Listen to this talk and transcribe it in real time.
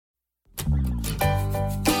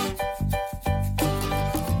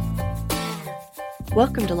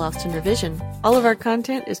Welcome to Lost in Revision. All of our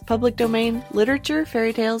content is public domain, literature,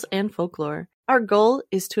 fairy tales, and folklore. Our goal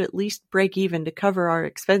is to at least break even to cover our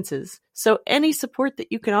expenses, so any support that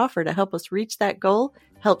you can offer to help us reach that goal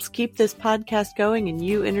helps keep this podcast going and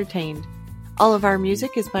you entertained. All of our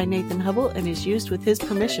music is by Nathan Hubble and is used with his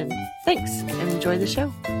permission. Thanks, and enjoy the show.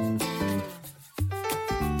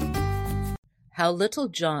 How Little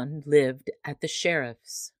John Lived at the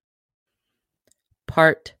Sheriff's.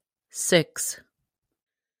 Part 6.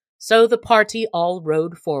 So the party all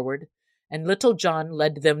rode forward, and Little John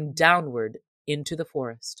led them downward into the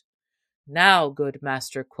forest. "Now, good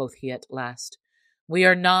master," quoth he at last, "we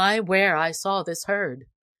are nigh where I saw this herd."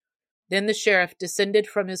 Then the sheriff descended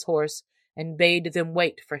from his horse and bade them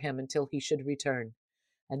wait for him until he should return.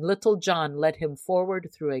 And Little John led him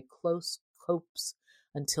forward through a close copse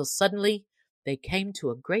until suddenly they came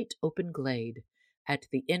to a great open glade, at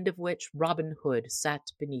the end of which Robin Hood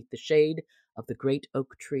sat beneath the shade of the great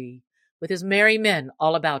oak tree, with his merry men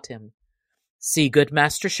all about him. "See, good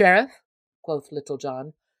master sheriff," quoth Little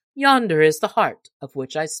John, "yonder is the hart of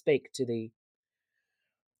which I spake to thee."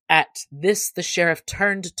 At this the sheriff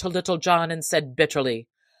turned to Little John and said bitterly,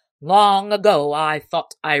 "Long ago I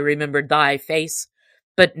thought I remembered thy face,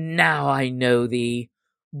 but now I know thee.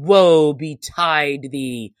 Woe betide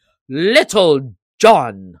thee, Little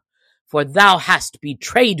John, for thou hast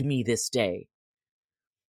betrayed me this day."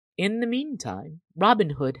 In the meantime,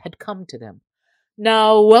 Robin Hood had come to them.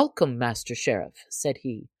 "Now welcome, Master Sheriff," said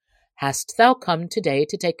he. "Hast thou come today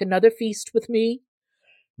to take another feast with me?"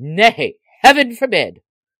 "Nay, heaven forbid,"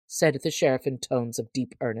 said the sheriff in tones of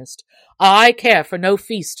deep earnest. "I care for no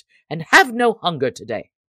feast, and have no hunger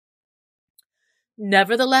today."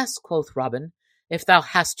 "Nevertheless," quoth Robin, "if thou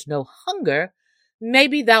hast no hunger,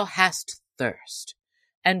 maybe thou hast thirst,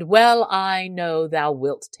 and well I know thou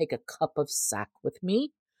wilt take a cup of sack with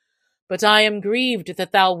me. But I am grieved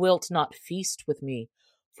that thou wilt not feast with me,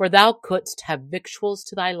 for thou couldst have victuals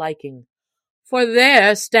to thy liking, for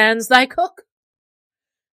there stands thy cook."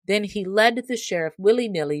 Then he led the sheriff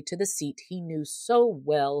willy-nilly to the seat he knew so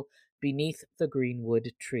well beneath the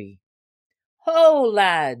greenwood tree. "Ho,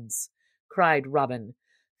 lads!" cried Robin,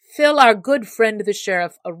 "fill our good friend the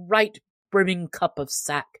sheriff a right brimming cup of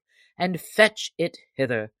sack, and fetch it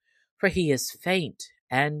hither, for he is faint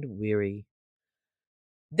and weary."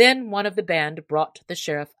 Then one of the band brought the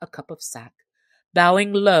sheriff a cup of sack,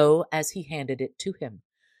 bowing low as he handed it to him.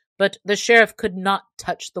 But the sheriff could not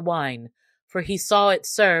touch the wine, for he saw it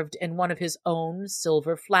served in one of his own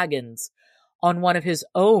silver flagons, on one of his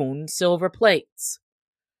own silver plates.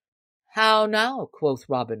 "How now," quoth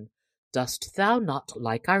Robin, "dost thou not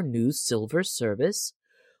like our new silver service?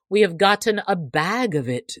 We have gotten a bag of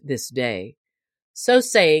it this day." So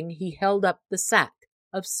saying, he held up the sack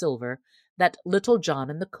of silver that Little John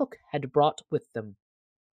and the cook had brought with them.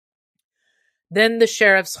 Then the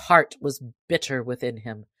sheriff's heart was bitter within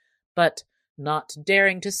him, but not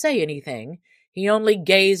daring to say anything, he only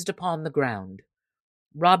gazed upon the ground.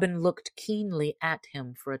 Robin looked keenly at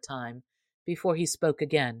him for a time before he spoke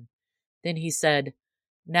again. Then he said,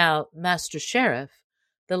 "Now, Master Sheriff,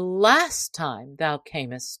 the last time thou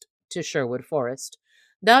camest to Sherwood Forest,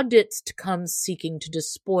 thou didst come seeking to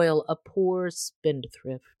despoil a poor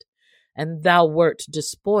spendthrift, and thou wert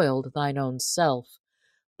despoiled thine own self.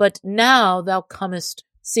 But now thou comest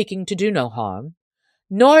seeking to do no harm,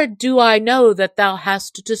 nor do I know that thou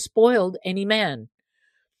hast despoiled any man.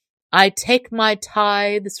 I take my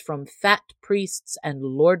tithes from fat priests and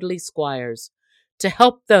lordly squires, to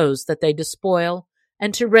help those that they despoil,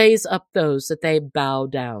 and to raise up those that they bow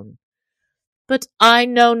down. But I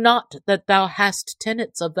know not that thou hast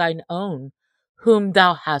tenants of thine own, whom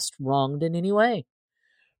thou hast wronged in any way.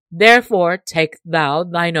 Therefore take thou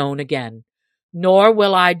thine own again, nor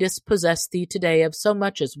will I dispossess thee today of so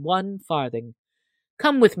much as 1 farthing.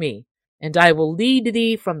 Come with me, and I will lead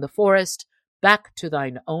thee from the forest back to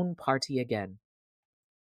thine own party again."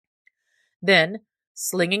 Then,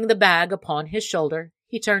 slinging the bag upon his shoulder,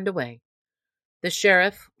 he turned away, the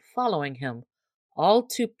sheriff following him, all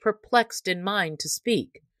too perplexed in mind to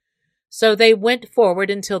speak. So they went forward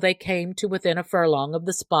until they came to within a furlong of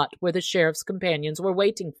the spot where the sheriff's companions were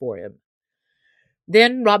waiting for him.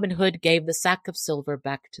 Then Robin Hood gave the sack of silver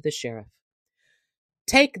back to the sheriff.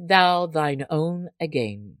 "Take thou thine own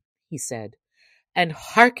again," he said, "and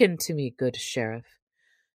hearken to me, good sheriff.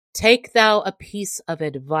 Take thou a piece of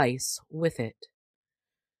advice with it.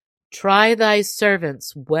 Try thy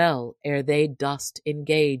servants well ere they dost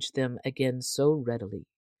engage them again so readily."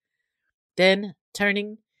 Then,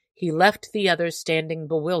 turning, he left the others standing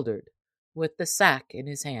bewildered, with the sack in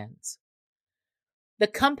his hands. The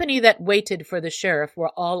company that waited for the sheriff were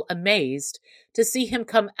all amazed to see him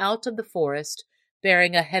come out of the forest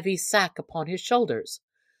bearing a heavy sack upon his shoulders.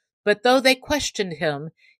 But though they questioned him,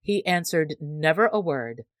 he answered never a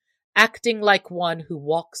word, acting like one who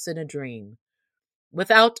walks in a dream.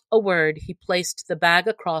 Without a word, he placed the bag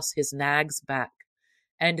across his nag's back,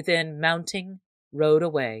 and then, mounting, rode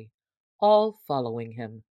away, all following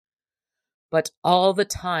him. But all the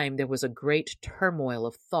time there was a great turmoil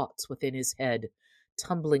of thoughts within his head,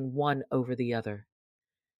 tumbling one over the other.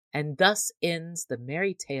 And thus ends the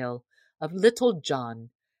merry tale of Little John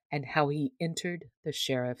and how he entered the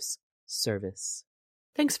sheriff's service.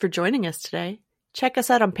 Thanks for joining us today. Check us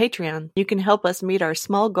out on Patreon. You can help us meet our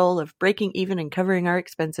small goal of breaking even and covering our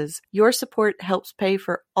expenses. Your support helps pay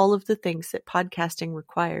for all of the things that podcasting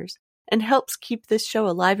requires and helps keep this show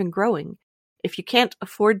alive and growing. If you can't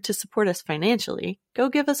afford to support us financially, go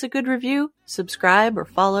give us a good review, subscribe or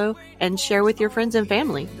follow, and share with your friends and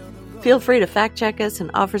family. Feel free to fact check us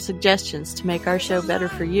and offer suggestions to make our show better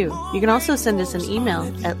for you. You can also send us an email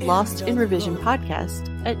at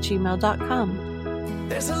lostinrevisionpodcast@gmail.com.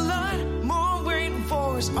 There's a lot more waiting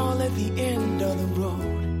for us all at the end of the road.